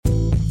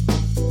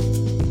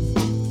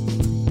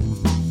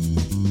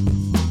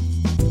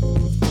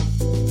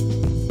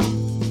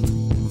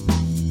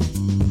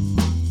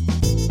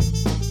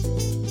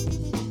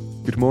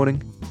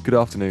morning, good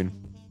afternoon,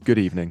 good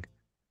evening,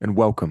 and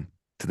welcome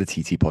to the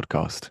TT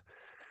podcast.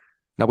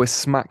 Now we're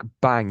smack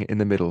bang in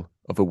the middle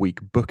of a week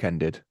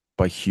bookended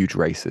by huge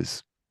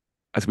races.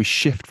 As we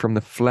shift from the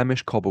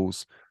Flemish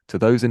cobbles to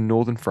those in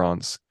northern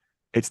France,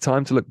 it's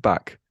time to look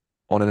back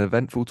on an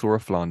eventful Tour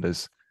of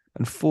Flanders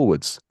and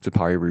forwards to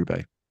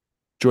Paris-Roubaix.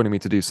 Joining me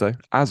to do so,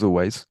 as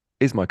always,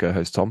 is my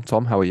co-host Tom.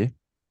 Tom, how are you?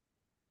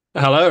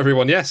 Hello,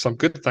 everyone. Yes, I'm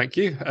good, thank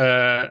you.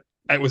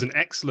 It was an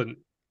excellent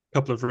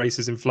couple of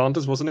races in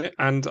Flanders, wasn't it?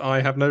 And I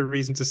have no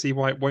reason to see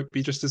why it won't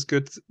be just as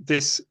good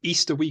this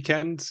Easter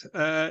weekend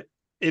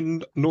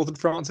in northern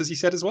France, as you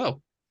said as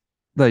well.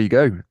 There you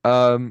go.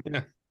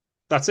 Yeah,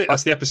 that's it.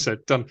 That's the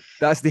episode done.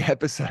 That's the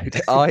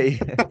episode.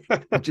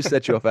 I've just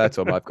said to you off air,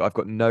 Tom. I've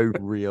got no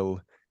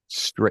real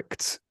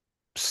strict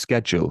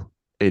schedule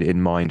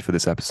in mind for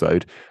this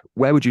episode.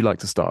 Where would you like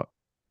to start?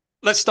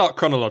 Let's start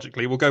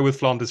chronologically. We'll go with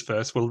Flanders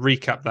first. We'll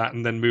recap that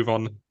and then move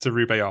on to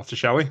Roubaix after,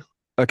 shall we?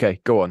 Okay,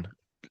 go on.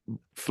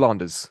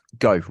 Flanders,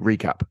 go,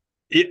 recap.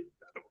 It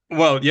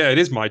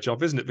is my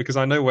job, isn't it? Because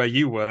I know where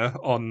you were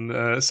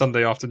on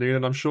Sunday afternoon,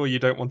 and I'm sure you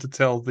don't want to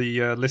tell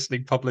the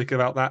listening public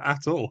about that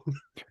at all.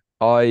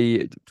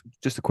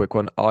 Just a quick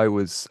one. I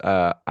was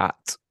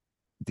at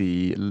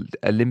the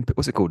Olympic,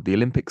 what's it called? The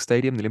Olympic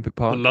Stadium, the Olympic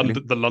Park?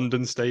 The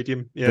London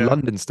Stadium. The Yeah.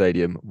 London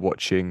Stadium,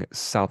 watching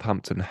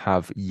Southampton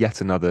have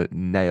yet another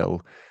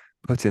nail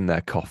put in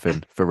their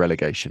coffin for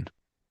relegation.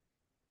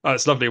 Oh,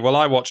 it's lovely. Well,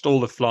 I watched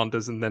all of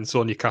Flanders and then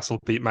saw Newcastle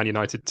beat Man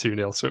United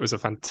 2-0, so it was a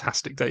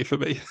fantastic day for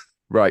me.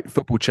 Right,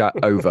 football chat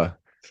over.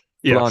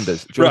 Yeah.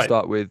 Flanders. Do you want to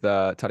start with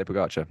Tadej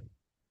Pogacar?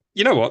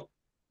 You know what?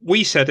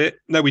 We said it.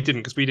 No, we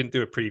didn't, because we didn't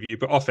do a preview,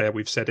 but off air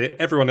we've said it.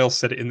 Everyone else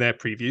said it in their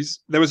previews.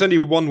 There was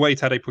only one way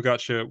Tadej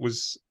Pogacar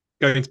was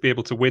going to be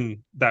able to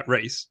win that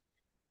race,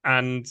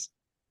 and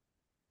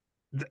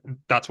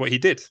that's what he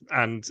did.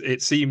 And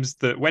it seems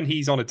that when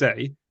he's on a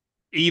day,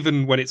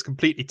 even when it's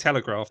completely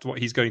telegraphed what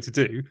he's going to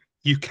do,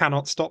 you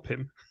cannot stop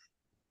him.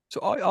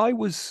 So I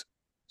was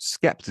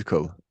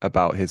skeptical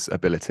about his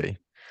ability.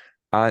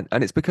 And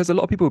it's because a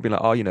lot of people have been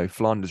like, oh,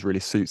 Flanders really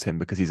suits him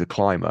because he's a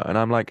climber. And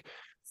I'm like,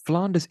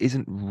 Flanders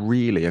isn't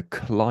really a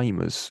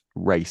climber's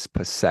race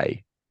per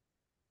se,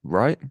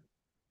 right?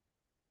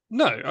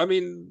 No, I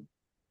mean,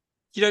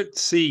 you don't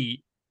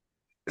see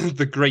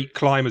the great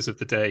climbers of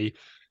the day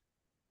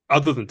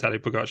other than Tadej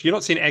Pogacar. You're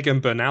not seeing Egan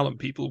Bernal and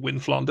people win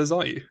Flanders,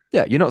 are you?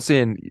 Yeah, you're not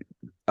seeing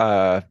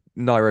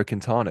Nairo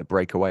Quintana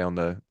break away on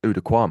the Eau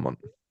de Quermont.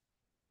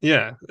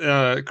 Yeah,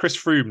 Chris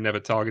Froome never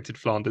targeted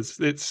Flanders.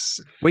 It's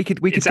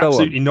it's go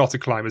absolutely on. Not a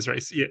climbers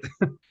race. Yeah,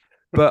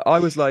 but I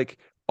was like,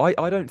 I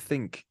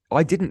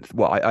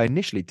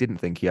initially didn't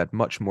think he had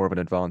much more of an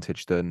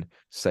advantage than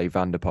say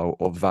Van der Poel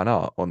or Van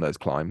Aert on those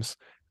climbs.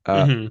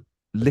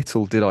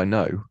 Little did I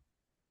know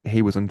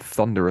he was in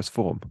thunderous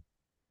form.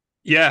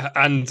 Yeah,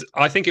 and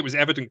I think it was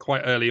evident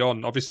quite early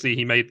on. Obviously,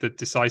 he made the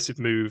decisive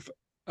move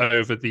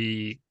over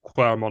the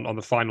Quermont on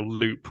the final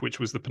loop,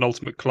 which was the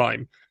penultimate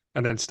climb,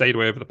 and then stayed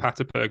away over the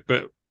Paterberg.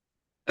 But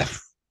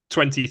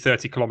 20,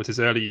 30 kilometers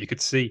earlier, you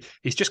could see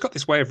he's just got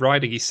this way of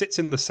riding. He sits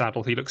in the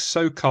saddle. He looks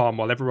so calm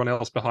while everyone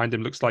else behind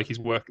him looks like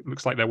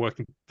they're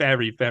working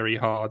very, very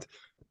hard.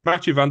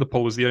 Mathieu van der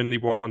Poel was the only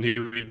one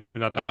who even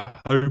had a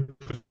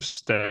hope of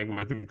staying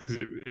with him, because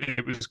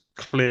it was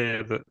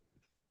clear that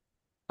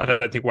I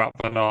don't think Wout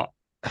van Aert,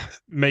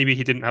 maybe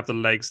he didn't have the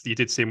legs. You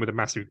did see him with a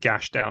massive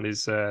gash down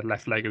his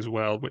left leg as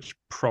well, which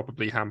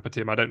probably hampered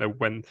him. I don't know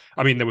when.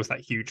 I mean, there was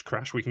that huge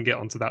crash. We can get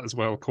onto that as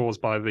well,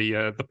 caused by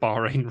the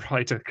Bahrain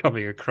rider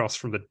coming across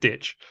from the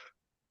ditch.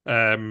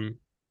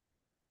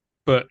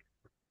 But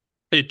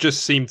it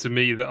just seemed to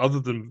me that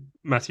other than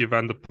Mathieu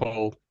van der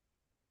Poel,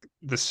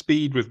 the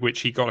speed with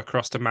which he got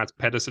across to Mads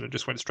Pedersen and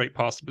just went straight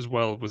past him as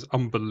well was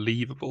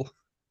unbelievable.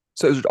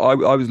 So I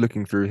was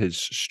looking through his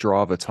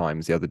Strava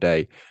times the other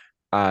day,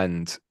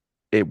 and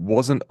it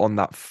wasn't on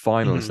that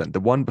final ascent. The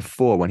one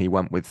before, when he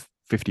went with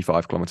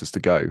 55 kilometers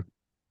to go,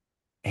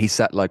 he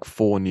set like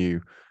four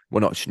new, well,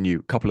 not new,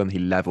 a couple of them he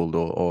leveled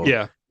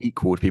or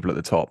equaled people at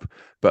the top,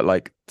 but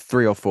like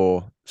 3 or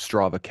 4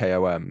 Strava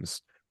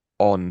KOMs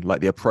on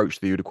like the approach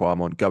to the Eau de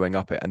Quermont going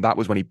up it. And that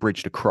was when he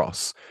bridged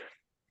across.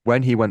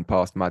 When he went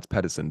past Mads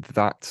Pedersen,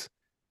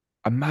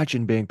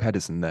 imagine being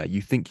Pedersen there.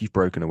 You think you've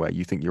broken away.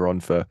 You think you're on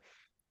for,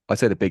 I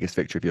say, the biggest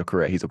victory of your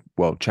career. He's a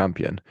world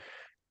champion,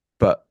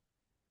 but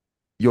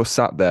you're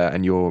sat there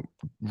and you're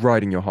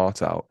riding your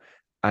heart out,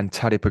 and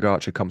Tadej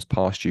Pogacar comes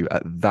past you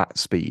at that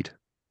speed.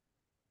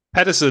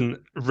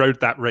 Pedersen rode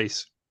that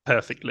race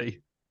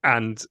perfectly,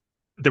 and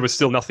there was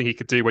still nothing he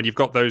could do when you've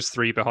got those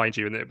 3 behind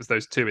you, and it was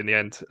those 2 in the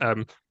end.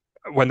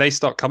 When they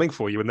start coming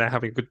for you and they're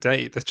having a good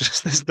day,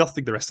 there's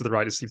nothing the rest of the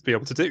riders seem to be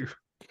able to do.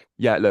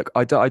 Yeah, look,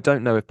 I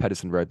don't know if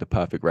Pedersen rode the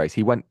perfect race.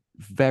 He went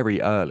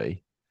very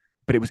early,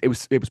 but it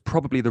was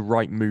probably the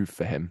right move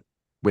for him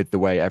with the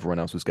way everyone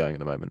else was going at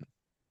the moment.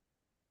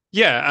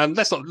 Yeah, and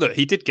let's not look.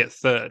 He did get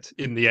third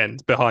in the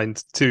end,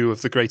 behind 2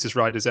 of the greatest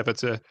riders ever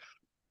to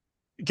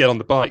get on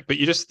the bike. But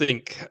you just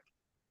think,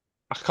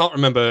 I can't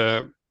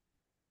remember.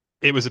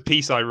 It was a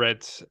piece I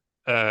read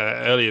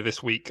earlier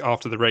this week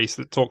after the race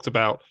that talked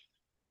about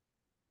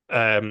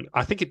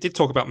I think it did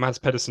talk about Mads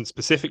Pedersen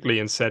specifically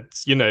and said,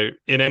 in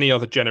any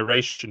other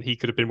generation, he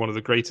could have been one of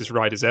the greatest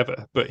riders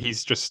ever, but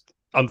he's just,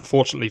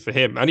 unfortunately for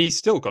him, and he's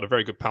still got a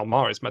very good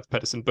Palmares, Mads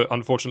Pedersen, but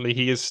unfortunately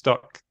he is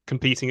stuck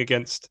competing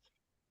against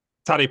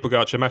Tadej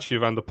Pogacar, Mathieu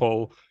van der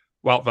Poel,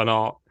 Wout van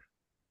Aert.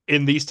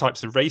 In these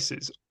types of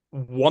races,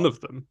 one of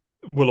them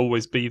will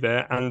always be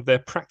there, and they're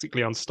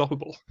practically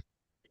unstoppable.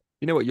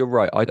 You know what? You're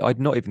right. I'd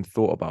not even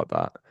thought about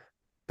that.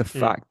 The Mm.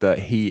 fact that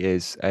he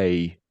is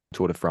a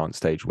Tour de France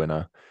stage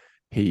winner,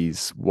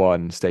 he's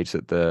won stages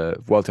at the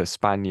Vuelta a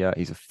España,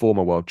 he's a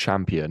former world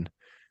champion,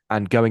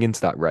 and going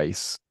into that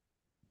race,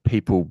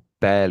 people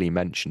barely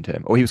mentioned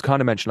him, or he was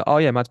kind of mentioned, like, oh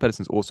yeah, Mads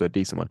Pedersen's also a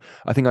decent one.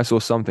 I think I saw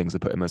some things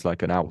that put him as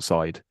like an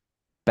outside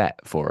bet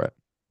for it,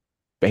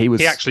 but he He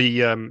was,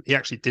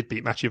 actually did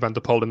beat Mathieu van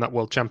der Poel in that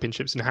World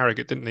Championships in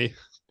Harrogate, didn't he?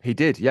 he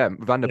did, yeah.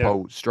 Van der Yeah,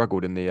 Poel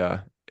struggled in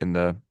the in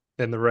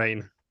the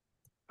rain.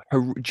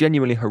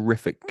 genuinely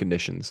horrific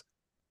conditions.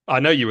 I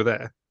know you were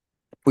there.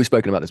 We've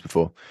spoken about this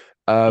before.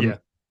 Um, Yeah.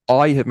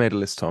 I have made a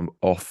list, Tom,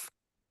 of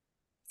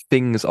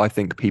things I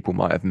think people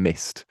might have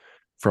missed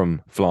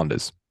from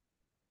Flanders.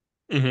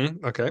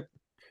 Okay.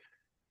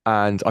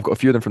 And I've got a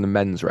few of them from the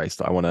men's race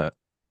that I want to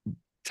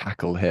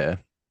tackle here.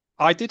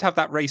 I did have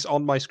that race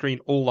on my screen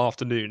all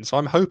afternoon, so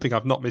I'm hoping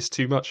I've not missed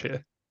too much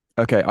here.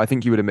 Okay, I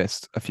think you would have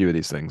missed a few of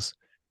these things.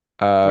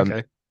 Um,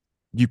 Okay.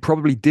 you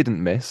probably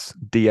didn't miss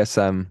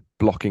DSM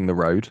blocking the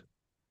road.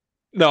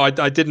 No, I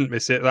didn't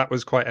miss it. That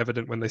was quite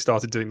evident when they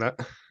started doing that.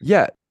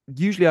 Yeah,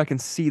 usually I can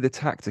see the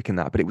tactic in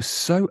that, but it was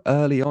so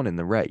early on in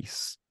the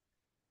race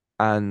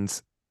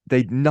and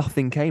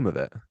nothing came of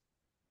it.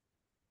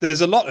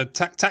 There's a lot of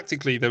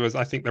tactically.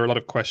 I think there are a lot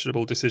of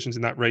questionable decisions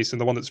in that race, and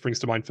the one that springs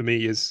to mind for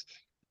me is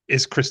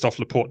Christophe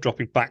Laporte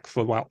dropping back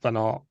for Wout van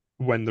Aert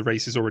when the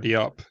race is already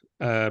up.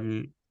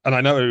 And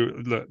I know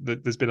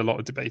that there's been a lot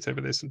of debate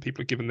over this, and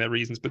people have given their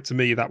reasons, but to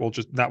me, that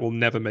will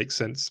never make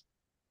sense.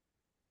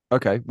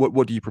 Okay,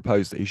 what do you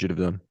propose that he should have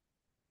done?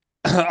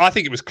 I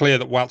think it was clear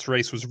that Wout's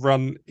race was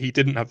run. He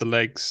didn't have the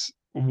legs.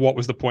 What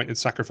was the point in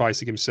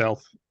sacrificing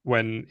himself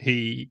when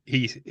he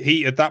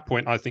at that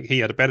point? I think he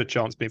had a better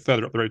chance being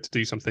further up the road to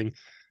do something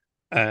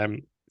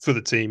for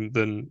the team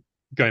than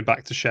going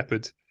back to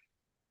shepherd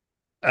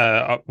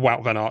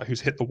Wout van Aert,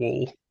 who's hit the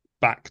wall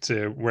back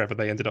to wherever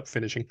they ended up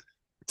finishing.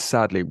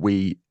 Sadly,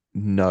 we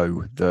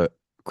know that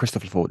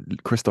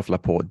Christophe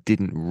Laporte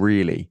didn't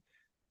really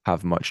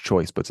have much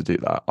choice but to do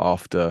that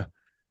after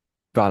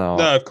Van Aert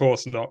No, of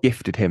course not.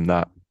 gifted him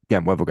that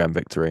Gent-Wevelgem game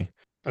victory.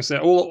 I say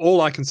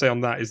all I can say on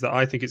that is that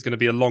I think it's going to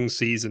be a long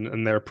season,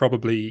 and there will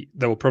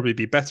probably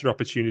be better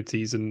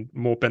opportunities and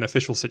more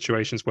beneficial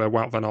situations where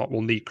Wout van Aert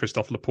will need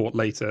Christophe Laporte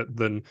later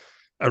than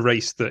a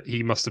race that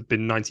he must have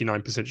been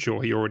 99%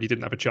 sure he already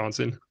didn't have a chance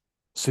in.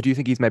 So do you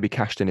think he's maybe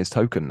cashed in his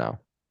token now?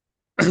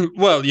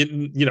 Well,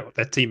 you know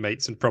they're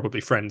teammates and probably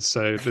friends,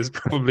 so there's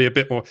probably a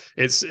bit more.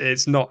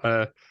 It's not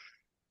a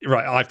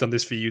right. I've done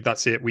this for you.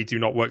 That's it. We do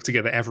not work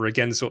together ever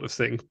again, sort of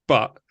thing.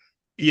 But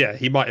yeah,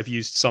 he might have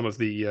used some of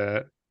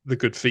the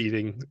good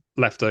feeding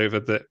left over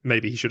that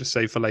maybe he should have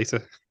saved for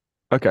later.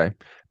 Okay.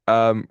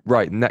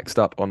 Right. Next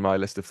up on my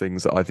list of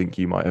things that I think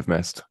you might have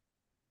missed.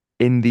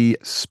 In the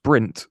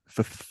sprint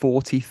for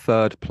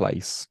 43rd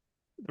place,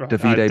 Right,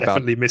 I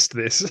definitely missed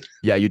this.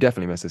 Yeah, you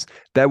definitely missed this.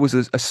 There was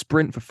a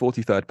sprint for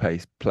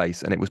 43rd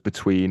place, and it was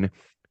between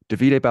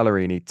Davide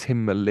Ballerini,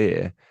 Tim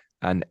Merlier,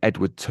 and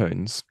Edward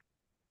Toons.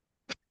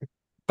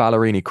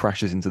 Ballerini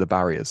crashes into the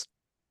barriers.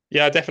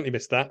 Yeah, I definitely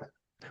missed that.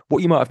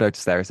 What you might have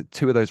noticed there is that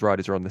two of those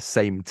riders are on the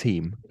same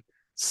team.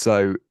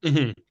 So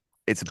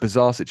it's a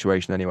bizarre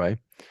situation anyway.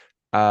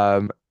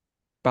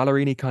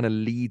 Ballerini kind of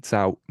leads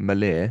out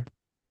Merlier,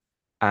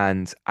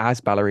 and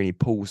as Ballerini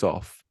pulls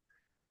off,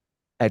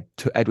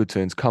 Edward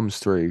Turns comes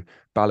through.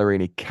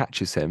 Ballerini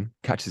catches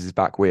his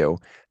back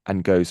wheel,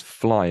 and goes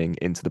flying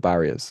into the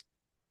barriers.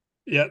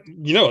 Yeah,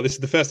 you know what? This is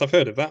the first I've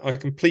heard of that. I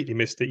completely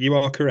missed it. You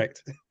are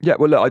correct. Yeah,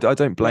 well, look, I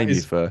don't blame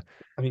you for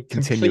I mean,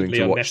 continuing completely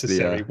to watch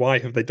unnecessary. Why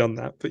have they done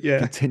that? But yeah,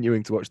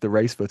 continuing to watch the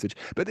race footage.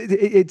 But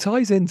it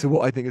ties into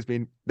what I think has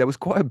been, there was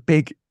quite a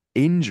big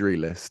injury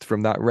list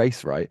from that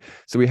race, right?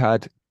 So we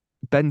had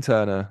Ben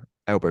Turner,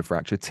 elbow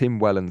fracture, Tim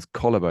Wellens,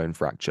 collarbone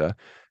fracture,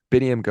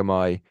 Biniam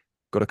Gamay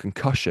got a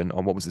concussion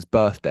on what was his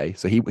birthday.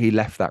 So he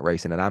left that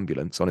race in an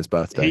ambulance on his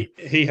birthday.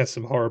 he has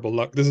some horrible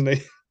luck, doesn't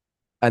he?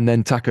 And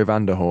then Taco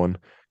van der Hoorn,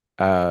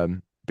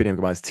 Biniam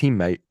Gamay's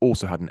teammate,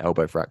 also had an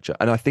elbow fracture.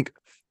 And I think,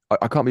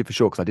 I can't be for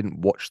sure because I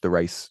didn't watch the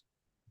race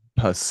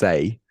per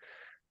se.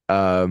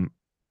 But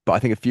I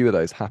think a few of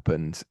those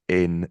happened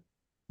in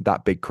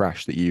that big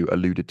crash that you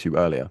alluded to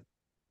earlier.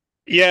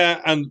 Yeah,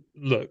 and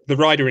look, the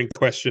rider in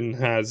question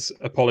has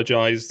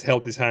apologized,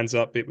 held his hands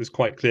up. It was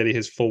quite clearly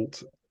his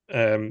fault.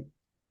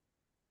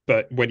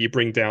 But when you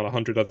bring down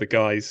 100 other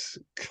guys,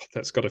 God,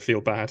 that's got to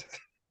feel bad.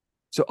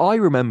 So I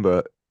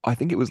remember, I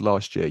think it was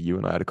last year, you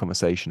and I had a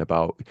conversation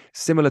about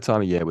similar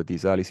time of year with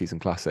these early season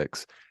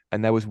classics.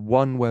 And there was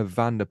one where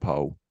Van der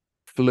Poel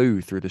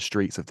flew through the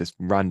streets of this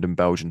random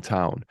Belgian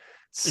town,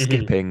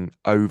 skipping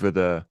over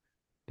the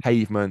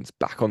pavement,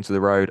 back onto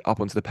the road, up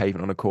onto the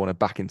pavement on a corner,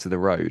 back into the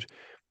road.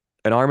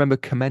 And I remember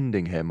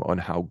commending him on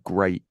how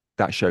great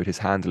that showed his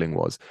handling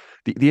was.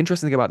 The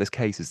interesting thing about this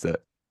case is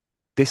that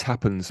this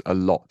happens a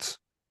lot,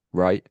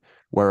 right?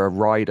 Where a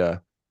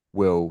rider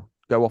will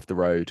go off the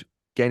road,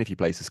 gain a few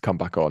places, come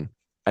back on,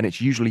 and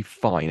it's usually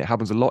fine. It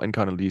happens a lot in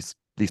kind of these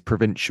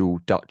provincial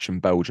Dutch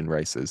and Belgian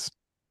races.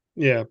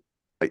 Yeah.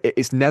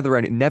 It's never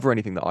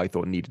anything that I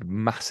thought needed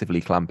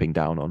massively clamping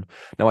down on.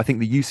 Now, I think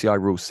the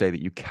UCI rules say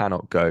that you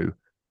cannot go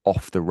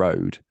off the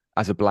road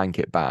as a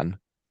blanket ban.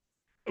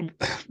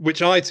 Which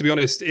to be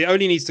honest, it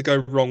only needs to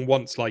go wrong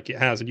once, like it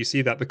has, and you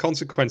see that the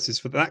consequences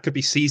for that could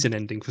be season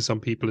ending for some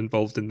people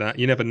involved in that.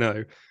 You never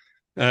know.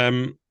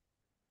 Um,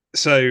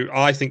 so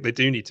I think they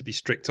do need to be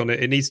strict on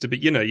it. It needs to be,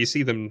 you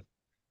see them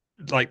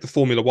like the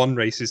Formula One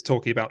races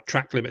talking about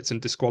track limits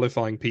and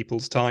disqualifying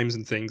people's times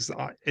and things.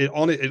 It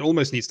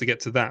almost needs to get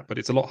to that, but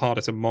it's a lot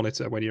harder to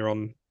monitor when you're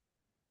on,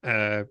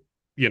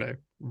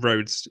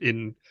 roads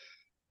in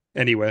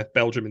anywhere,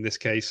 Belgium in this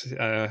case.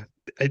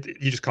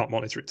 You just can't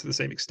monitor it to the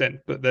same extent.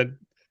 But then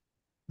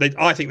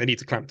I think they need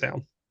to clamp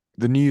down.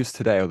 The news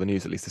today, or the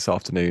news at least this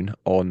afternoon,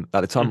 on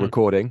at the time of Mhm.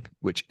 recording,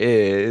 which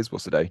is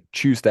what's the day?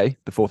 Tuesday,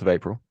 the 4th of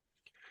April,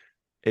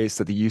 is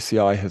that the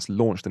UCI has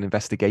launched an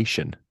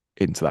investigation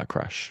into that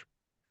crash.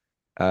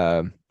 I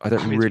don't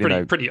I mean, it's really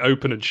know. pretty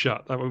open and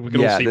shut. I mean, we can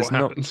all Yeah, see there's what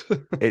not.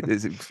 happened.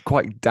 It's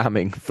quite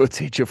damning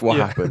footage of what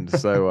Yeah. happened.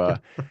 So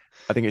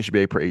I think it should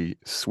be a pretty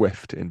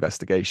swift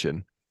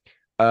investigation.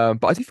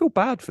 But I do feel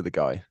bad for the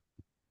guy.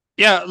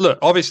 Yeah, look,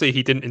 obviously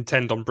he didn't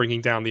intend on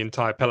bringing down the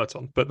entire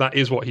peloton, but that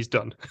is what he's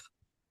done.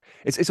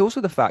 It's also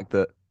the fact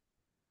that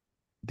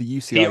the He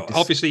UCI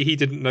obviously he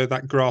didn't know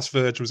that grass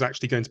verge was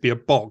actually going to be a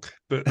bog,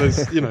 but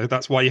there's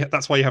that's why you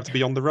have to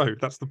be on the road.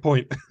 That's the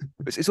point.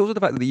 it's also the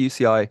fact that the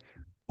UCI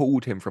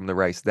pulled him from the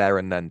race there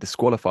and then,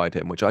 disqualified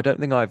him, which I don't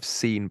think I've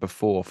seen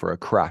before for a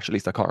crash. At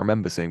least I can't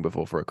remember seeing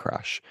before for a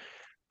crash.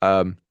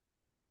 Um,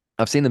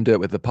 I've seen them do it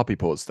with the puppy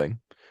paws thing,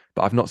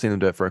 but I've not seen them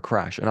do it for a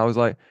crash. And I was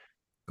like,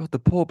 God, the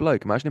poor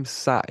bloke. Imagine him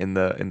sat in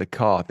the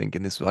car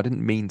thinking this. I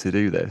didn't mean to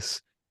do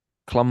this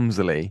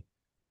clumsily,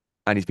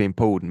 and he's being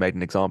pulled and made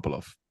an example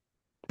of.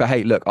 But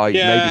hey, look, I maybe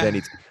they Yeah,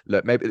 need to,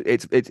 look. Maybe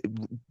it's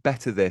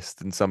better this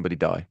than somebody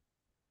die.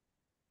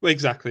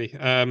 exactly.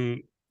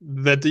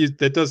 There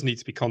does need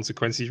to be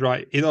consequences,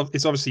 right?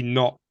 It's obviously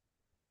not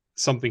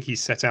something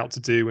he's set out to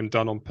do and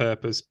done on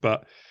purpose,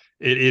 but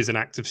it is an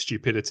act of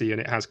stupidity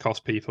and it has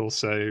cost people.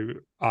 So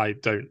I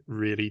don't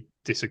really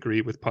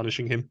disagree with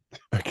punishing him.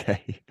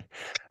 Okay.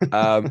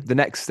 The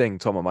next thing,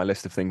 Tom, on my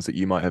list of things that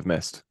you might have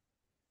missed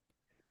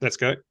Let's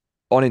go.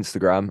 on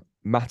Instagram,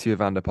 Mathieu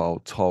van der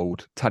Poel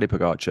told Tadej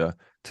Pogacar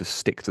to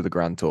stick to the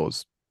Grand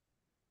Tours.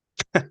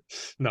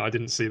 No, I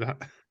didn't see that.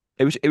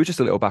 It was just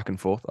a little back and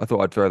forth. I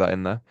thought I'd throw that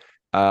in there.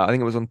 I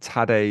think it was on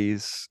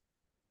Tadej's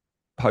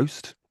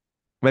post.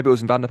 Maybe it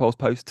was in Van der Poel's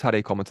post.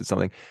 Tadej commented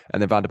something,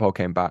 and then Van der Poel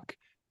came back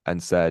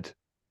and said,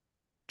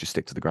 "Just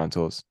stick to the Grand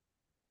Tours."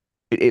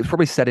 It was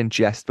probably said in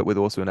jest, but with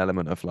also an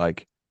element of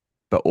like,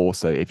 but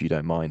also, if you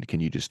don't mind, can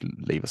you just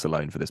leave us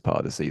alone for this part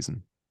of the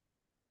season?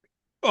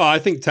 Well, I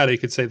think Tadej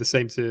could say the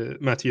same to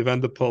Mathieu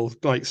van der Poel,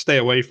 like stay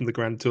away from the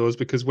Grand Tours,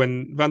 because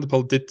when Van der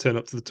Poel did turn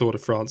up to the Tour de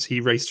France, he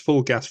raced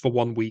full gas for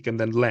 1 week and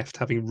then left,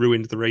 having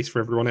ruined the race for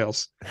everyone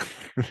else.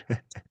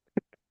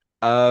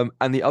 And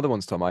the other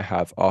ones, Tom, I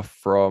have are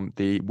from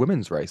the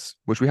women's race,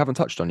 which we haven't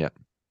touched on yet.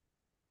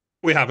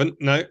 We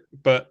haven't, no,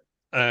 but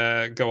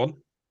go on.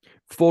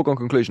 Foregone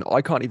conclusion.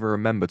 I can't even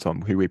remember,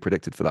 Tom, who we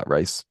predicted for that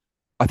race.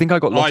 I think I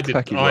got I Lotte did.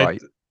 Kopecky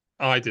right.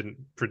 I didn't.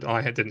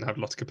 I didn't have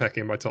Lotte Kopecky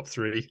in my top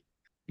three.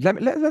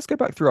 Let's go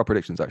back through our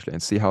predictions actually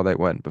and see how they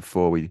went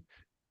before we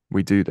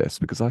do this,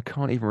 because I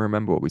can't even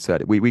remember what we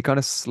said. We kind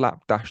of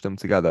slap dashed them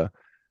together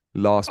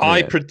last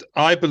minute.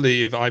 I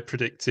believe I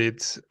predicted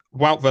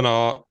Wout van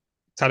Aert,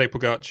 Tadej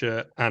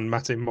Pogacar, and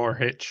Mate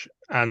Mohoric,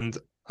 and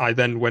I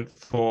then went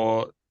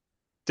for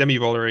Demi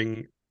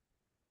Vollering,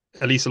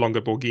 Elisa Longo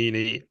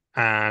Borghini,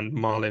 and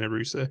Marlene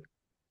Russo.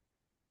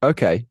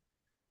 Okay,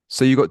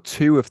 so you got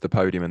two of the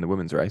podium in the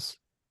women's race.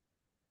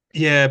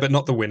 Yeah, but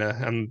not the winner,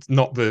 and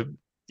not the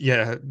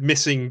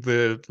missing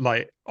the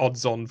like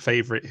odds-on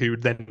favorite who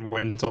then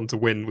went on to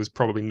win was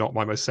probably not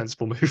my most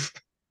sensible move.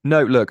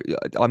 No, look,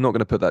 I'm not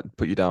going to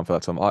put you down for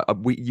that, Tom.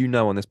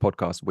 On this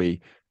podcast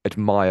we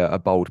admire a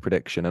bold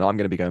prediction, and I'm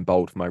going to be going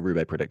bold for my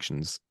Roubaix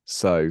predictions.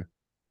 So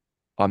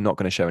I'm not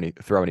going to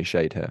throw any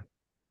shade here.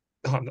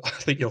 I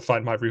think you'll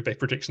find my Roubaix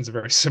predictions are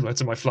very similar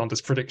to my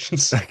Flanders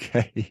predictions.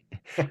 Okay.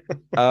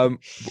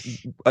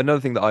 Another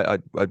thing that I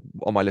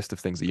on my list of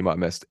things that you might have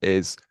missed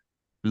is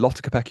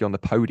Lotte Kopecky on the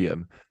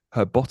podium.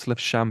 Her bottle of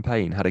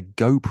champagne had a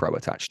GoPro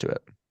attached to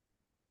it.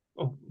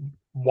 Oh,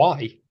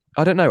 why?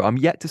 I don't know. I'm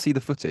yet to see the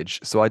footage,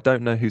 so I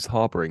don't know who's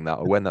harboring that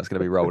or when that's going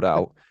to be rolled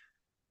out.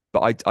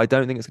 But I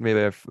don't think it's going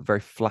to be a very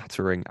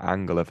flattering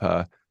angle of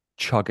her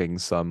chugging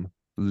some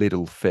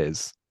little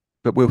fizz.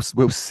 But we'll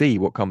see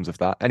what comes of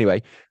that.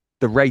 Anyway,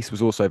 the race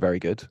was also very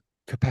good.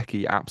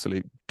 Kopecky,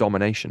 absolute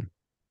domination.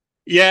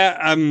 Yeah,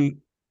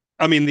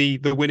 I mean,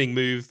 the winning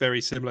move,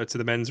 very similar to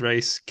the men's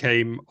race,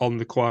 came on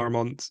the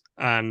Quaremont,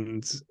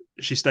 and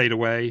she stayed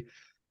away.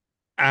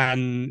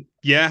 And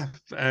yeah,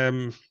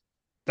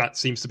 that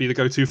seems to be the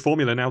go-to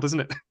formula now,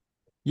 doesn't it?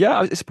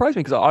 Yeah, it surprised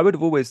me because I would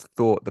have always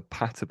thought the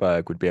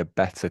Paterberg would be a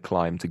better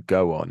climb to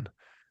go on.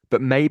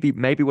 But maybe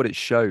what it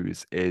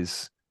shows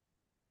is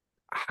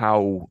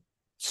how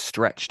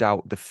stretched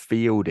out the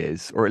field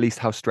is, or at least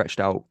how stretched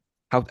out,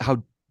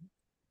 how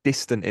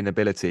distant in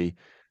ability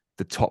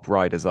the top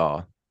riders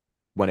are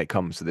when it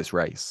comes to this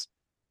race.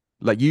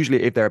 Like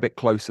usually if they're a bit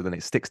closer, then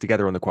it sticks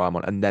together on the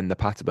Quaremont and then the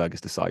Paterberg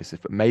is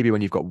decisive. But maybe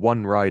when you've got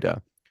one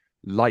rider,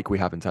 like we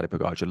have in Tadej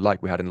Pogacar,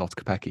 like we had in Lotte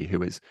Kopecky,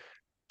 who is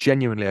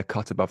genuinely a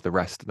cut above the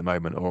rest at the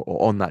moment, or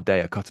on that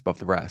day a cut above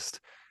the rest,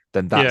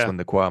 then that's Yeah. when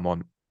the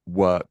Quaremont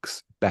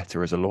works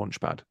better as a launch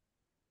pad.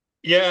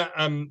 Yeah,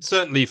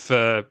 certainly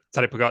for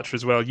Tadej Pogacar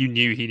as well. You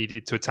knew he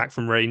needed to attack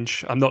from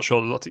range. I'm not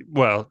sure.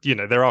 Well,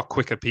 there are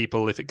quicker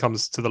people if it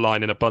comes to the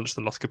line in a bunch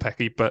than Lotte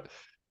Kopecky, but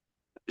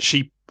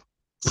she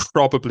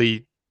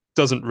probably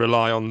doesn't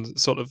rely on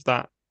sort of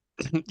that.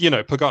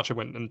 Pogacar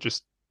went and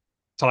just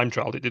time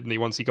trialed it, didn't he?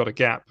 Once he got a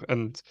gap,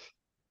 and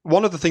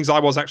one of the things I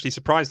was actually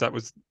surprised at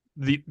was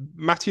the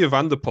Mathieu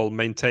van der Poel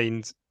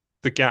maintained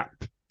the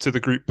gap to the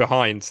group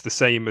behind the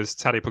same as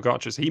Tadej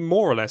Pogacar. So he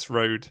more or less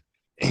rode.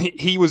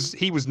 He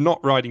was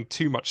not riding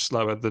too much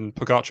slower than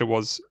Pogacar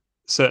was,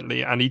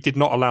 certainly, and he did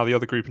not allow the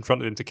other group in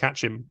front of him to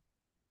catch him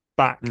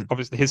back. Mm.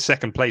 Obviously, his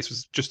second place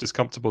was just as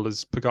comfortable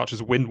as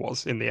Pogacar's win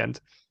was in the end.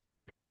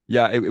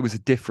 Yeah, it was a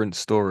different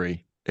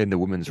story in the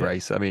women's Yeah.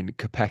 race. I mean,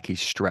 Kopecky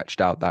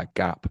stretched out that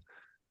gap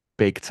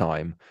big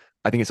time.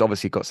 I think it's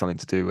obviously got something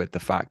to do with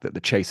the fact that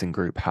the chasing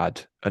group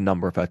had a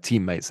number of her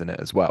teammates in it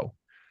as well.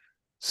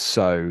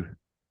 So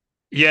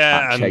that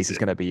Yeah, and chase is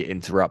going to be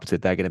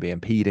interrupted. They're going to be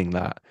impeding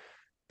that.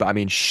 But I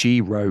mean,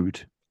 she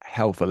rode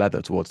hell for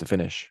leather towards the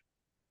finish.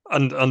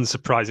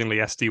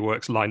 unsurprisingly, SD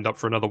Works lined up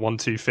for another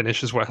 1-2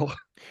 finish as well.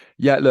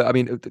 Yeah, look, I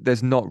mean,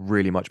 there's not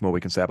really much more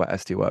we can say about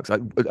SD Works.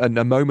 And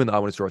a moment that I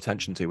wanted to draw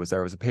attention to was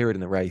there was a period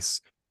in the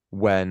race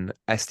when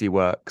SD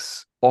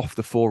Works, off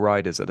the four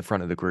riders at the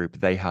front of the group,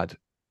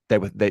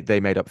 they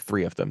made up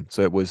three of them.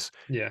 So it was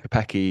Yeah.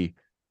 Kopecky,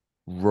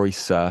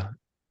 Reusser,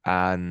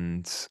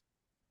 and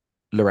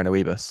Lorena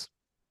Wiebes,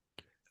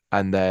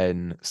 and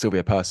then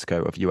Sylvia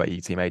Persico of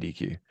UAE Team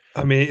ADQ.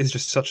 I mean, it is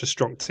just such a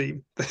strong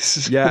team.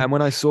 Yeah, and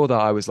when I saw that,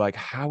 I was like,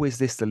 how is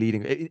this the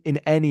leading? In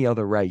any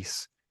other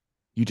race,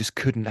 you just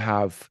couldn't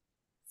have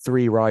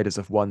three riders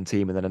of one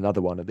team and then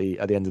another one at the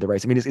end of the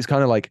race. I mean, it's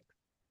kind of like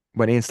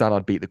when Ian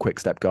Stannard beat the Quick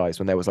Step guys,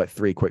 when there was like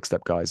three Quick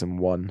Step guys and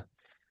one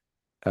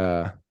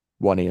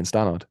Ian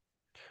Stannard.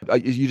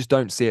 You just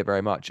don't see it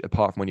very much,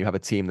 apart from when you have a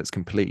team that's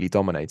completely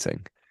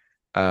dominating.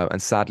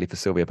 And sadly for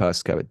Sylvia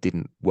Persico, it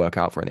didn't work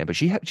out for her. But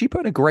she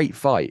put in a great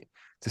fight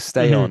to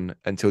stay on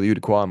until the Eau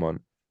de Quaremont,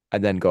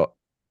 and then got,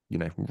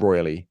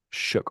 royally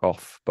shook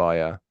off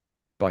by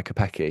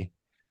Kopecky.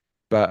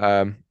 But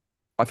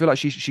I feel like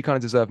she kind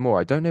of deserved more.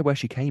 I don't know where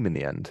she came in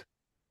the end.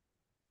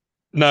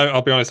 No,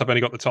 I'll be honest. I've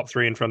only got the top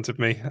three in front of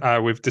me.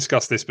 We've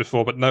discussed this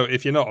before, but no,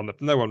 if you're not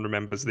no one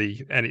remembers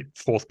any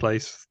fourth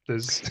place.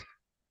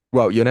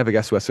 Well, you'll never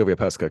guess where Sylvia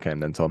Persico came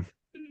then, Tom.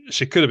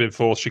 She could have been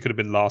fourth. She could have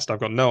been last. I've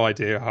got no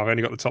idea. I've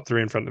only got the top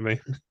three in front of me.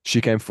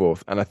 She came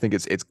fourth, and I think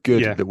it's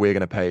good Yeah. that we're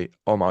going to pay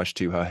homage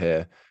to her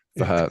here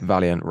for her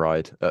valiant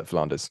ride at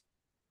Flanders.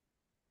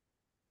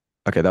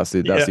 Okay, that's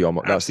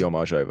the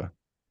homage over.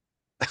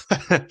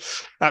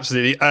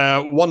 Absolutely.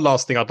 One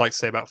last thing I'd like to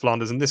say about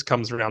Flanders, and this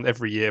comes around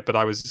every year, but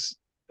I was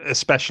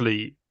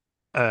especially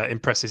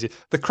impressed this year.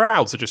 The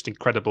crowds are just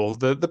incredible.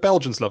 The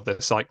Belgians love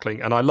their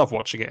cycling, and I love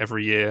watching it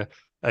every year,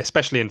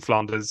 especially in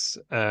Flanders.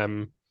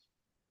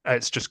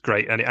 It's just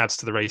great, and it adds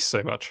to the race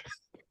so much.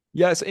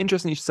 Yeah, it's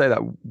interesting you should say that.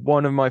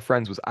 One of my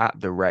friends was at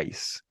the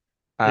race,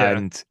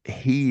 and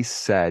he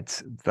said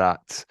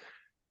that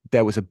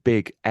there was a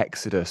big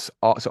exodus.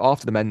 So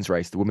after the men's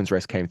race, the women's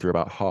race came through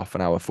about half an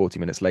hour, 40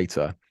 minutes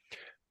later.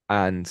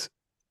 And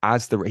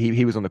as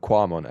he was on the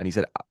Quaremont, and he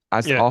said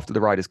after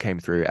the riders came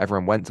through,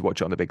 everyone went to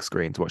watch it on the big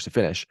screen to watch the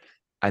finish,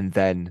 and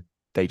then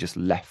they just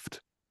left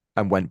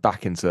and went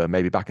back into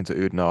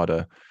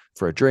Oudenaarde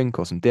for a drink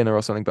or some dinner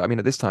or something. But I mean,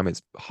 at this time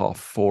it's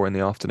 4:30 in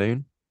the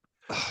afternoon.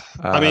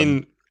 I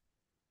mean,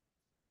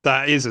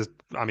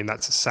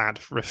 that's a sad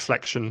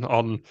reflection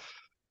on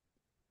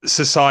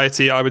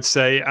society, I would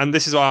say. And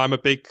this is why I'm a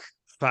big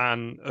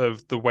fan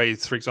of the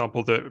ways, for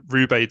example, that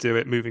Roubaix do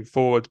it moving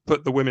forward.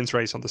 Put the women's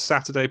race on the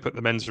Saturday, put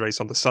the men's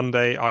race on the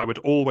Sunday. I would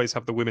always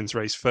have the women's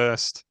race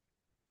first.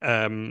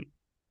 For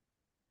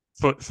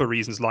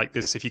reasons like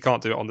this. If you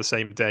can't do it on the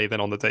same day, then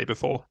on the day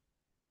before.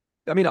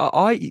 I mean,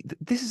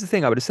 this is the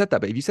thing. I would have said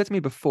that, but if you said to me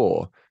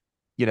before,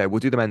 we'll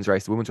do the men's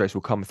race, the women's race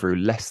will come through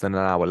less than an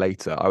hour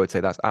later, I would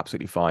say that's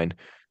absolutely fine.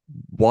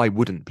 Why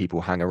wouldn't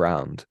people hang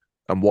around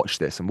and watch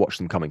this and watch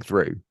them coming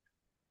through?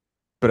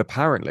 But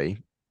apparently,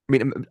 I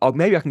mean,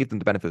 maybe I can give them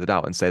the benefit of the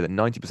doubt and say that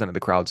 90% of the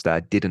crowds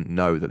there didn't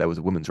know that there was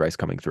a women's race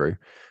coming through,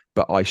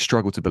 but I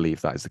struggle to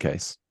believe that is the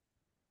case.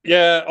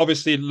 Yeah,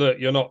 obviously, look,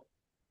 you're not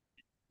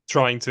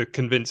trying to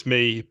convince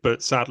me,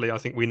 but sadly, I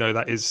think we know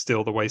that is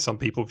still the way some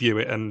people view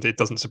it, and it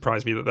doesn't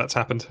surprise me that that's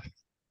happened.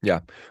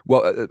 Yeah.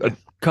 Well, a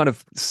kind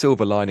of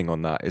silver lining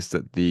on that is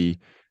that the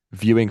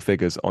viewing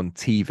figures on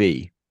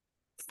TV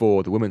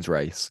for the women's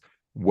race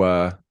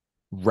were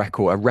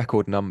a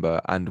record number,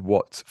 and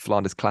what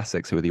Flanders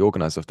Classics, who are the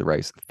organisers of the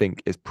race,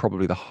 think is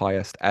probably the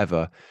highest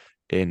ever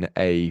in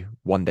a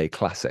one-day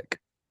classic,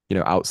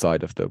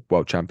 outside of the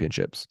World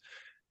Championships.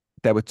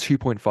 There were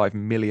 2.5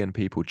 million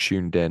people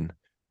tuned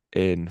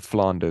in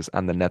Flanders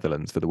and the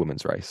Netherlands for the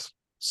women's race.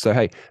 So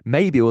hey,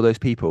 maybe all those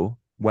people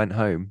went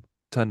home,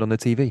 turned on the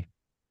TV.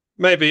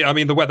 Maybe. I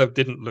mean, the weather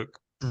didn't look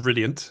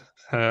brilliant.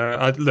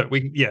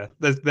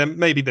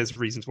 Maybe there's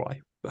reasons why.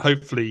 But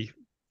hopefully,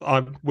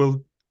 I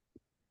will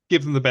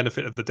give them the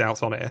benefit of the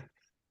doubt on air.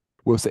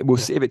 We'll see. We'll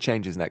see if it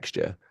changes next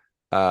year.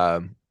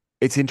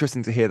 It's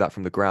interesting to hear that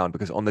from the ground,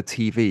 because on the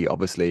TV,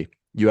 obviously,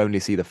 you only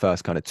see the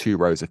first kind of 2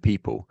 rows of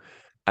people,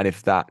 and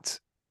if that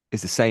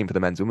is the same for the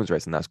men's and women's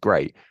race, then that's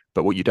great.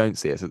 But what you don't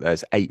see is that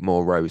there's 8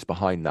 more rows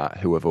behind that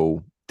who have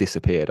all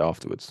disappeared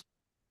afterwards.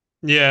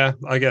 Yeah,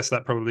 I guess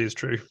that probably is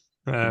true.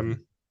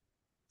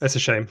 It's a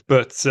shame,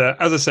 but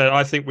as I said,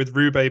 I think with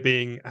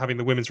Roubaix having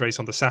the women's race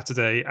on the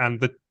Saturday, and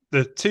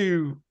the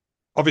two,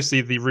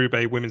 obviously the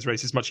Roubaix women's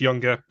race is much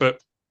younger, but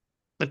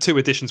the 2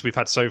 editions we've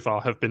had so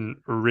far have been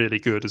really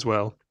good as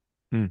well.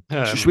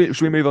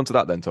 Should we move on to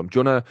that then, Tom? Do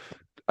you want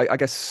to, I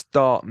guess,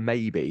 start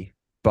maybe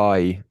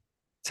by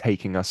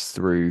taking us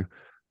through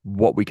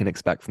what we can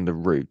expect from the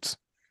route?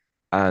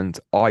 And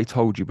I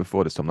told you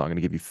before this, Tom, that I'm going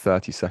to give you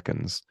 30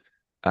 seconds,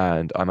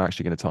 and I'm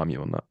actually going to time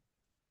you on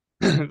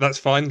that. That's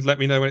fine. Let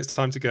me know when it's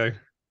time to go.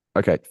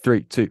 Okay,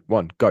 3, 2,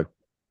 1, go.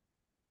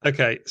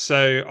 Okay,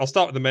 so I'll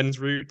start with the men's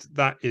route.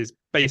 That is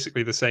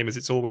basically the same as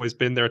it's always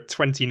been. There are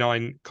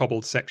 29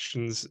 cobbled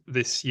sections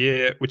this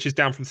year, which is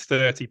down from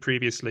 30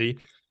 previously.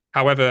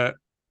 However,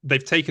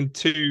 they've taken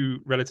 2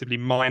 relatively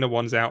minor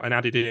ones out and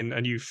added in a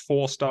new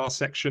 4-star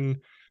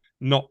section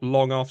not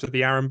long after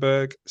the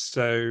Arenberg.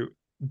 So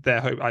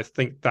I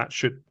think that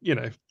should,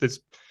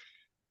 there's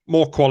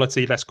more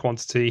quality, less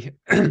quantity.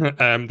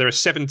 There are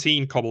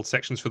 17 cobbled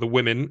sections for the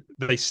women.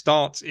 They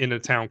start in a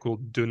town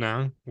called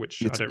Dunin,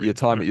 which I don't really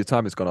know. Your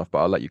time has gone off, but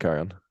I'll let you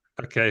carry on.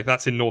 Okay,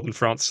 that's in northern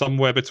France,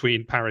 somewhere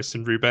between Paris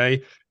and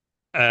Roubaix.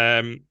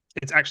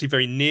 It's actually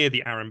very near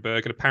the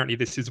Arenberg, and apparently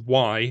this is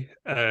why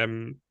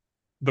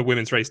the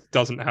women's race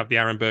doesn't have the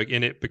Arenberg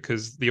in it,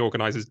 because the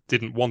organisers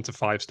didn't want a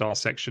 5-star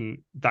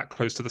section that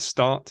close to the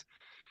start.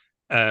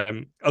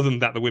 Other than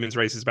that, the women's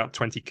race is about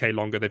 20k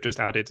longer. They've just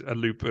added a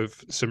loop of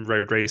some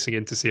road racing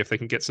in to see if they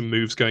can get some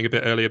moves going a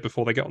bit earlier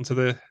before they get onto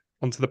the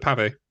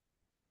pavé.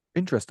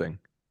 Interesting.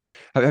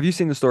 Have you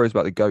seen the stories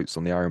about the goats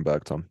on the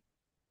Arenberg, Tom?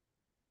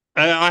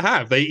 I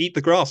have. They eat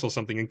the grass or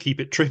something and keep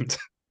it trimmed. Is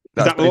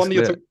that the one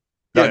you're talking?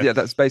 Yeah,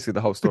 that's basically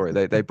the whole story.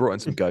 They brought in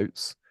some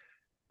goats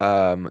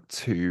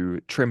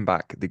to trim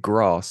back the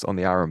grass on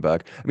the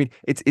Arenberg. I mean,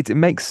 it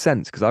makes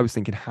sense, because I was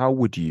thinking, how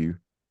would you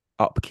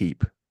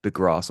upkeep the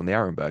grass on the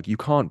Arenberg? You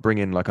can't bring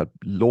in like a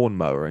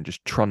lawnmower and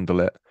just trundle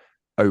it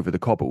over the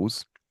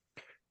cobbles.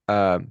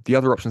 The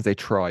other options they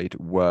tried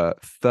were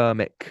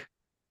thermic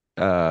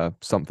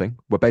something,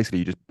 where basically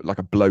you just like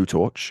a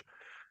blowtorch,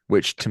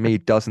 which to me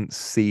doesn't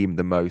seem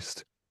the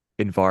most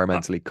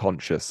environmentally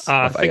conscious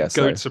I of think ASO.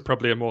 goats are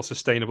probably a more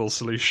sustainable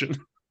solution.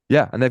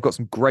 Yeah, and they've got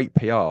some great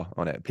PR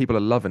on it. People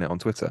are loving it on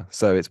Twitter,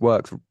 so it's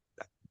worked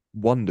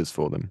wonders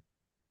for them.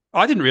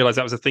 I didn't realize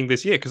that was a thing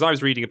this year, because I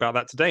was reading about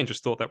that today and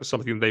just thought that was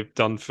something they've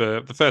done for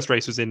the first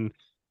race was in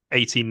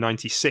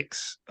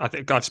 1896. I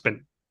think I've spent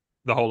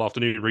the whole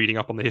afternoon reading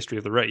up on the history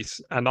of the race,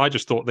 and I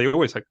just thought they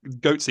always had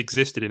goats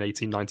existed in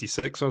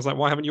 1896. So I was like,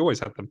 why haven't you always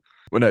had them?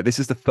 Well, no, this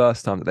is the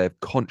first time that they've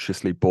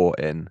consciously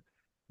brought in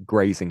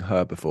grazing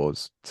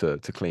herbivores to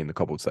clean the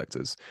cobbled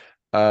sectors.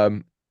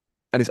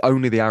 And it's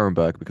only the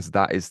Arenberg, because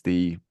that is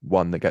the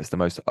one that gets the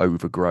most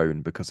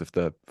overgrown because of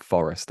the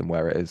forest and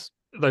where it is.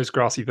 Those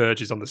grassy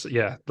verges on the...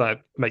 Yeah,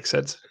 that makes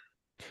sense.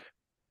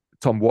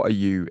 Tom, what are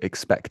you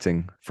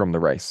expecting from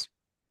the race?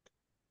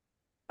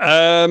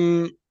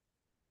 I've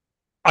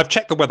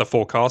checked the weather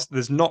forecast.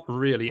 There's not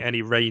really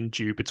any rain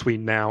due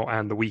between now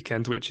and the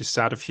weekend, which is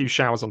sad. A few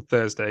showers on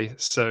Thursday.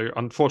 So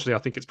unfortunately, I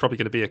think it's probably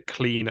going to be a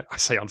clean... I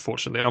say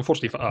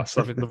unfortunately for us.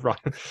 I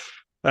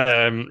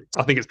mean,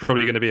 I think it's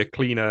probably going to be a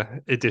cleaner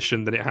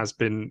edition than it has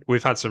been.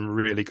 We've had some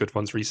really good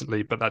ones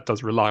recently, but that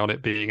does rely on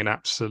it being an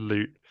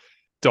absolute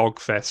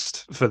dog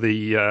fest for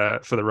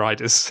the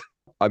riders.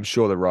 I'm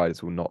sure the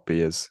riders will not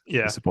be as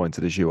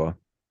disappointed as you are.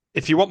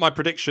 If you want my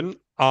prediction,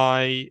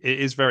 it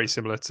is very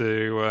similar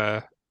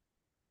to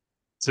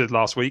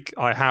last week.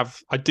 I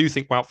do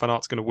think Wout van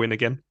Aert's going to win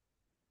again.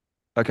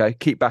 Okay,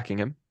 keep backing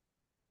him.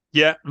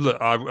 Yeah, look,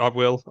 I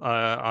will.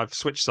 I've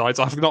switched sides.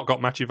 I've not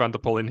got Mathieu van der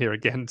Poel in here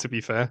again, to be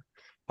fair.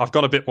 I've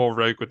gone a bit more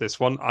rogue with this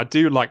one. I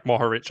do like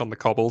Mohoric on the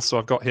cobbles, so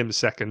I've got him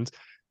second.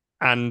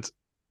 And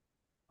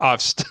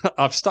I've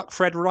stuck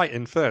Fred Wright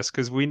in first,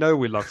 because we know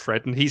we love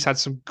Fred, and he's had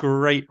some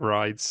great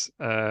rides.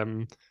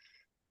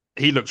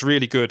 He looked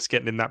really good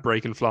getting in that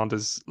break in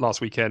Flanders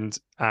last weekend,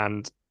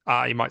 and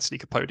he might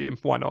sneak a podium.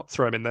 Why not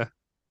throw him in there?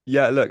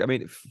 Yeah, look, I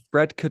mean,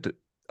 Fred could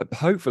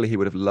hopefully he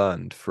would have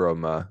learned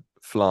from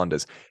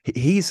Flanders.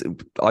 He's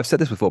I've said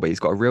this before, but he's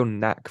got a real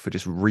knack for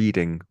just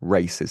reading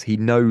races. He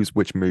knows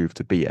which move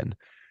to be in.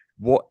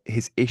 What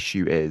his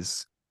issue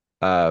is,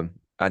 and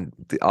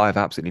I have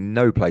absolutely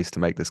no place to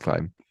make this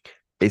claim,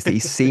 is that he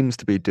seems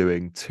to be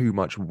doing too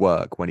much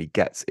work when he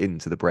gets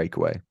into the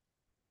breakaway.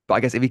 But I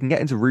guess if he can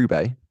get into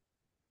Roubaix,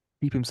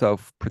 keep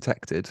himself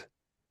protected,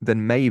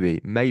 then maybe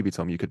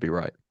Tom, you could be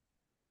right.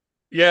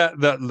 Yeah,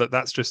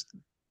 that's just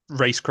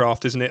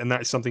racecraft, isn't it? And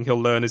that is something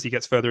he'll learn as he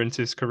gets further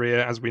into his career,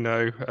 as we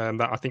know.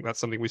 That I think that's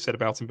something we've said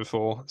about him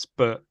before.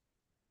 But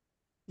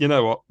you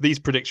know what? These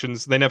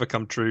predictions, they never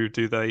come true,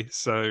 do they?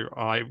 So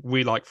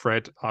we like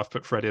Fred. I've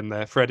put Fred in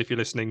there. Fred, if you're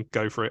listening,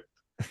 go for it.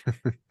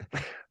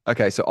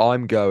 Okay, so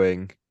I'm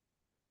going.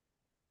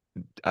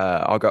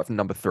 I'll go up from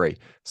number three.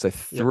 So Yep.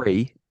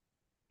 three.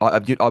 I'll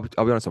be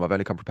honest, Tom, I've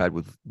only come prepared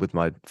with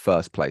my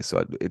first place,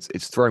 so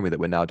it's throwing me that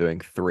we're now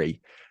doing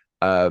three.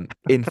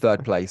 In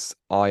third place,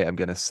 I am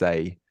going to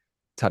say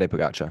Tadej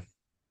Pogacar,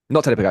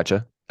 not Tadej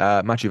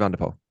Pogacar, Mathieu van der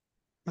Poel.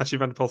 Matthew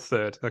Van der Poel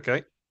third.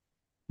 Okay.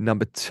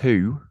 Number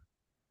two,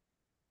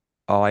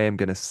 I am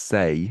going to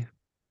say.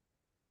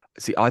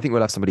 See, I think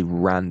we'll have somebody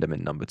random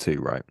in number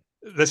two, right?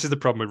 This is the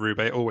problem with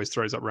Roubaix. It always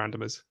throws up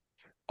randomers.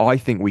 I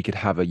think we could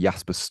have a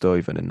Jasper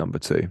Stuyven in number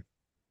two.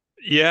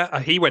 Yeah,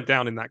 he went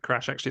down in that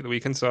crash actually at the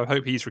weekend, so I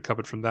hope he's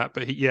recovered from that.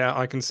 But yeah,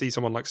 I can see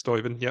someone like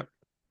Stuyven. Yep.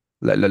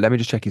 Let me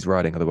just check his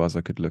riding, otherwise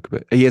I could look a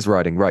bit. He is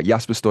riding, right?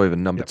 Jasper Stuyven,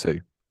 number Yep. two.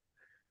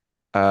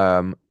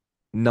 Um,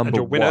 And number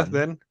your winner one,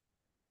 then?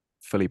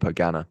 Filippo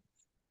Ganna.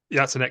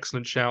 Yeah, that's an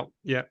excellent shout.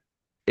 Yeah.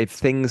 If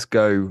things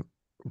go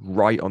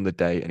right on the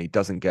day and he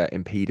doesn't get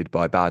impeded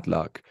by bad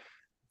luck,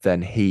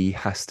 then he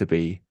has to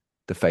be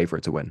the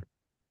favourite to win.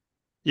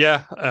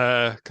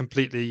 Yeah,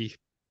 completely.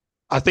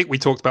 I think we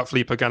talked about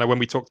Filippo Ganna when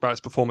we talked about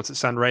his performance at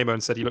San Remo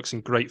and said he looks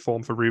in great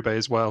form for Roubaix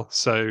as well.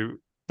 So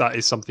that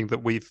is something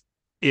that we've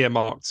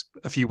earmarked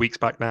a few weeks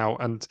back now.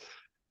 And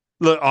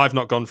look, I've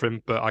not gone for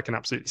him, but I can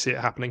absolutely see it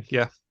happening.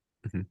 Yeah.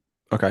 Mm-hmm.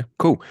 Okay,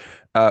 cool.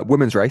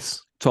 Women's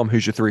race. Tom,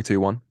 who's your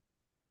 3-2-1?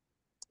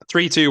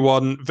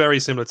 3-2-1, very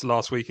similar to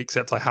last week,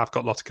 except I have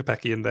got Lotte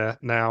Kopecky in there.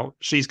 Now,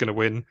 she's going to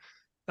win.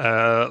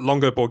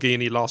 Longo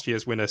Borghini, last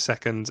year's winner,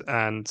 second.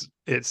 And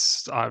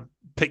it's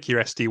pick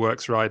your SD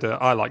Works rider.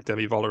 I like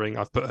Demi Vollering.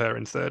 I've put her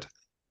in third.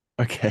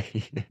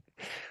 Okay.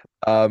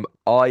 I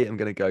am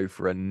going to go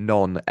for a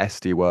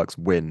non-SD Works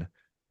win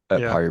at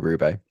Yeah.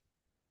 Paris-Roubaix.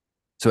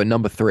 So at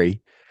number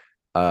three,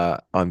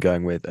 I'm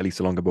going with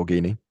Elisa Longo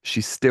Borghini.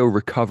 She's still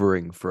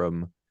recovering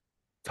from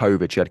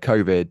COVID. She had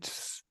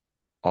COVID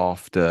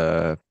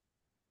after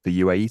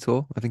the UAE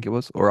tour, I think it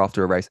was, or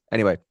after a race.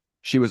 Anyway,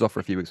 she was off for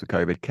a few weeks with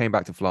COVID, came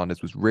back to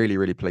Flanders, was really,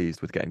 really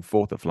pleased with getting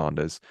fourth at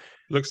Flanders.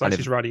 Looks like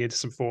she's riding into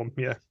some form.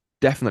 Yeah.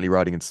 Definitely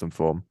riding into some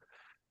form.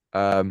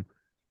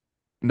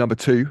 Number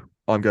two,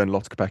 I'm going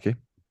Lotte Kopecky.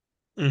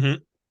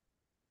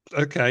 Mm-hmm.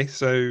 Okay,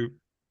 so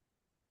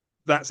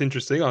that's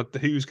interesting.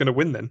 Who's going to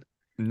win then?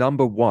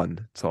 Number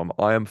one, Tom,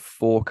 I am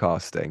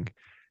forecasting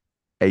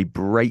a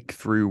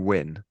breakthrough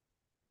win.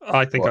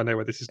 I think I know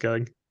where this is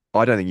going.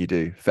 I don't think you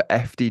do. For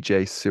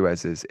FDJ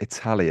Suez's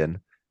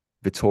Italian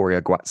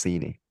Vittoria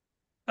Guazzini.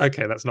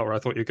 Okay, that's not where I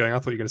thought you were going. I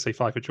thought you were going to say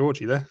Five for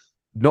Georgie there.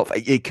 Not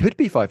it could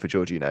be five for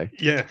George, you know.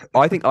 Yeah.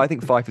 I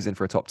think five is in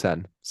for a top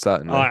 10,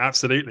 certainly.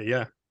 Absolutely,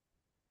 yeah.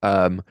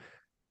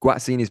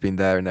 Guazzini's been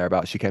there and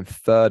thereabouts. She came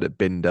third at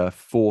Binder,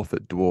 fourth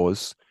at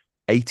Dwars,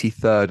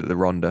 83rd at the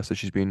Ronda, so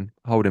she's been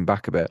holding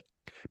back a bit.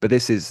 But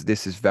this is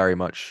very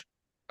much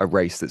a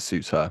race that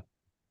suits her.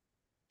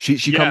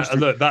 She comes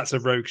through... Look, that's a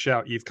rogue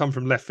shout. You've come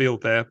from left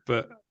field there,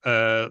 but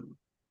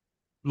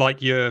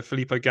like your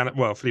Filippo Ganna,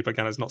 well, Filippo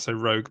Ganna's not so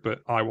rogue, but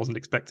I wasn't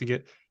expecting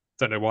it.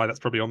 Don't know why. That's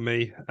probably on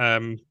me.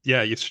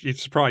 Yeah, you've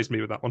surprised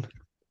me with that one.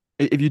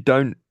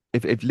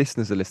 If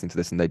listeners are listening to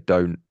this and they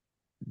don't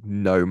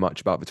know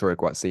much about Vittoria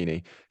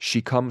Guazzini,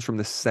 she comes from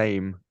the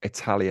same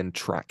Italian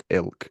track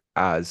ilk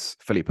as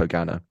Filippo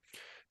Ganna.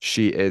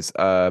 She is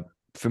a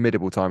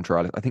formidable time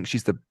trialist. I think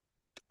she's the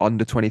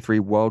under 23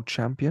 world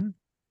champion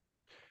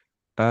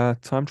time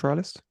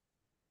trialist.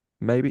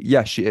 Maybe.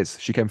 Yeah, she is.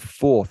 She came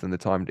fourth in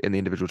the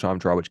individual time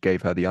trial, which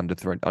gave her the under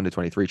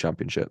 23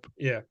 championship.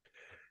 Yeah.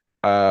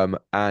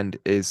 And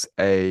is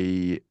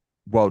a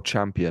world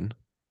champion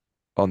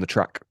on the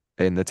track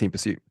in the team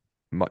pursuit,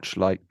 much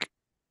like,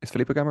 is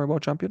Filippo Ganna a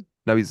world champion?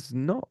 No, he's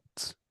not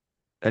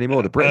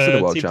anymore. The Brits are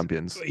the world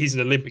champions. He's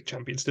an Olympic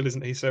champion still,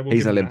 isn't he? So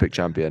he's an Olympic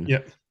champion. Yeah.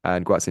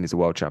 And Guazzini's a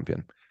world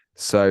champion.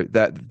 So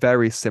they're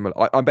very similar.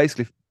 I'm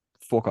basically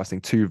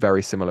forecasting two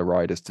very similar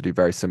riders to do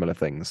very similar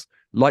things,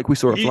 like we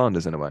saw at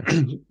Flanders in a way.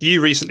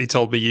 You recently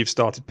told me you've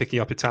started picking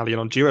up Italian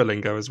on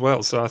Duolingo as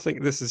well. So I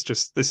think this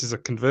is a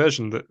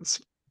conversion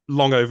that's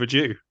long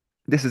overdue.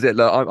 This is it.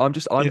 Look,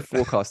 I'm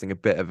forecasting a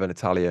bit of an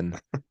Italian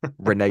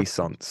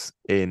renaissance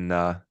in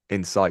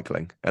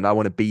cycling, and I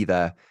want to be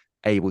there,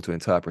 able to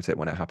interpret it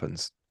when it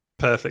happens.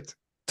 Perfect.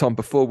 Tom,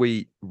 before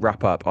we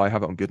wrap up, I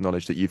have it on good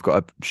knowledge that you've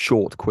got a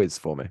short quiz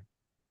for me.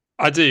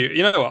 I do.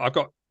 You know what? I've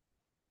got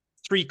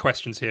three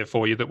questions here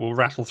for you that we'll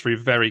rattle through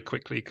very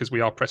quickly because we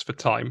are pressed for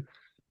time.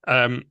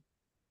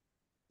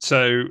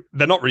 So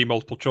they're not really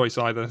multiple choice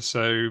either.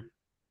 So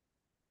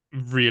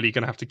really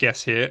going to have to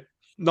guess here.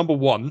 Number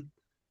one,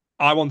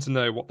 I want to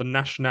know what the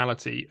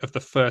nationality of the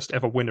first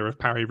ever winner of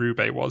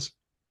Paris-Roubaix was.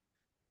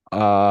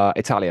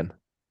 Italian.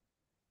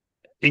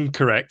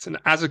 Incorrect. And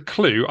as a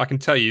clue, I can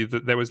tell you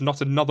that there was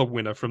not another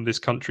winner from this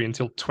country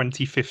until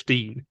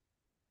 2015.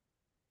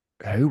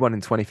 Who won in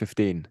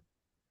 2015?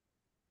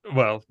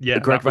 Well, yeah,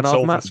 Greg that Van would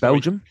solve Avermaet, this for me.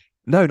 Belgium?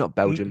 No, not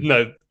Belgium.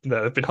 No,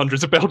 there have been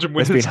hundreds of Belgian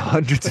There's winners. been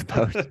hundreds of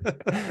Belgium.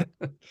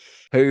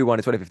 Who won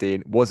in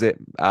 2015? Was it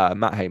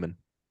Matt Hayman?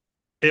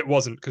 It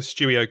wasn't, because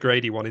Stewie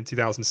O'Grady won in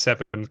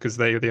 2007 because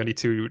they are the only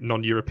two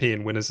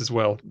non-European winners as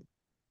well.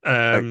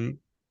 I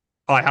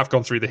have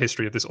gone through the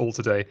history of this all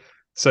today.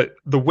 So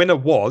the winner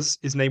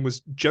his name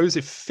was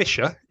Joseph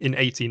Fischer in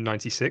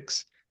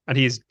 1896, and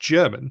he is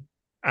German.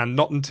 And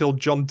not until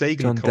John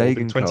Degenkolb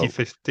in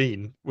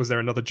 2015 was there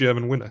another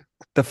German winner.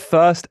 The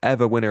first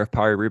ever winner of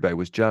Paris-Roubaix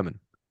was German.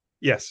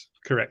 Yes,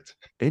 correct.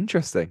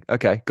 Interesting.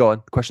 Okay, go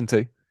on. Question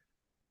 2.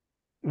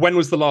 When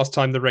was the last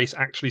time the race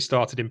actually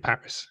started in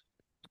Paris?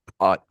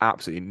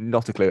 Absolutely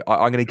not a clue.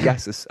 I'm going to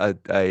guess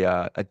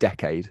a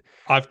decade.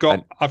 I've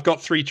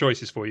got three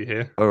choices for you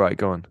here. All right,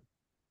 go on.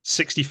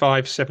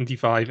 65,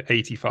 75,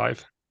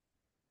 85.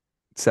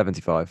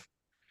 75.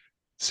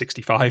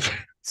 65.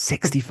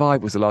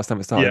 65 was the last time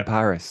it started in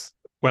Paris.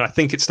 Well, I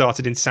think it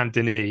started in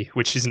Saint-Denis,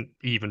 which isn't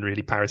even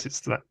really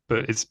Paris.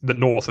 But it's the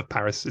north of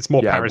Paris. It's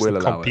more Paris than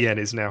Compiègne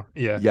is now.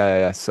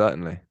 Yeah,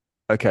 certainly.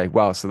 Okay,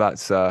 wow. So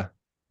that's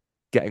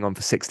getting on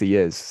for 60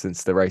 years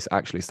since the race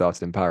actually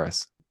started in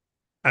Paris.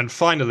 And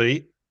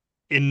finally,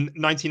 in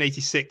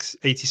 1986,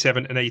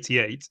 87, and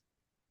 88,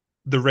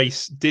 the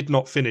race did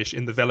not finish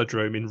in the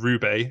velodrome in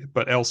Roubaix,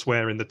 but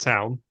elsewhere in the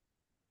town,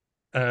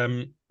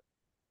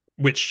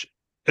 which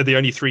are the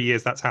only 3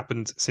 years that's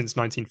happened since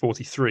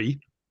 1943.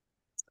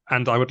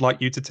 And I would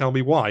like you to tell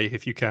me why,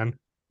 if you can.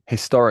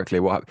 Historically,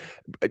 what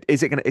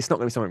is it going to? It's not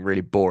going to be something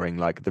really boring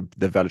like the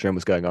velodrome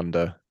was going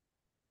under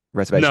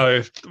reservation.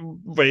 No,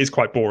 but it's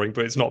quite boring,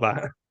 but it's not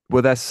that.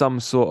 Were there some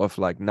sort of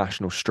like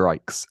national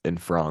strikes in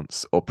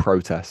France or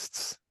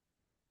protests?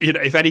 You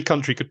know, if any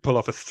country could pull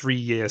off a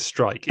 3-year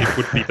strike, it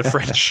would be the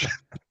French.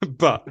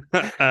 But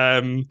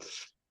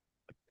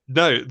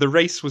no, the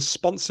race was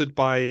sponsored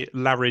by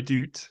La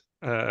Redoute,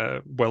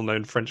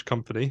 well-known French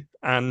company,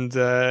 and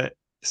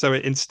so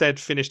it instead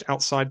finished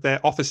outside their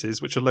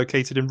offices, which are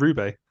located in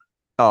Roubaix.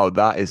 Oh,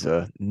 that is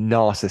a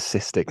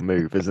narcissistic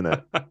move, isn't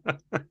it?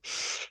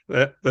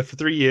 For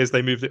 3 years,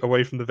 they moved it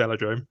away from the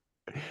velodrome.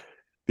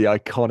 The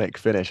iconic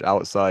finish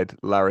outside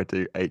La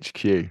Redoute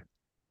HQ.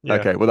 Yeah.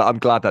 Okay, well, I'm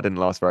glad that didn't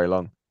last very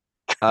long.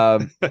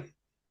 Tom,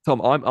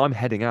 I'm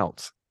heading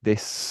out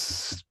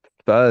this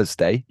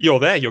Thursday. You're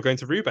there. You're going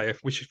to Roubaix.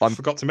 I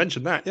forgot to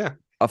mention that. Yeah,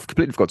 I've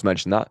completely forgot to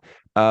mention that.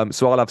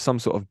 So I'll have some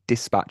sort of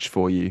dispatch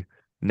for you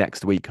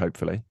next week,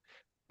 hopefully.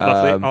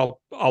 Lovely.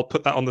 I'll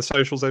put that on the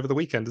socials over the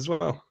weekend as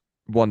well.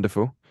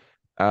 Wonderful.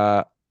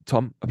 Tom,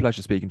 a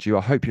pleasure speaking to you.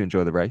 I hope you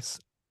enjoy the race,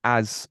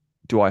 as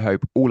do I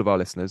hope all of our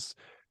listeners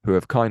who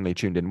have kindly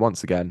tuned in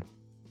once again.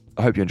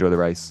 I hope you enjoy the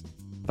race.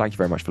 Thank you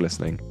very much for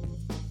listening,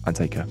 and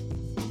take care.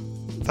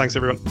 Thanks,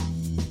 everyone.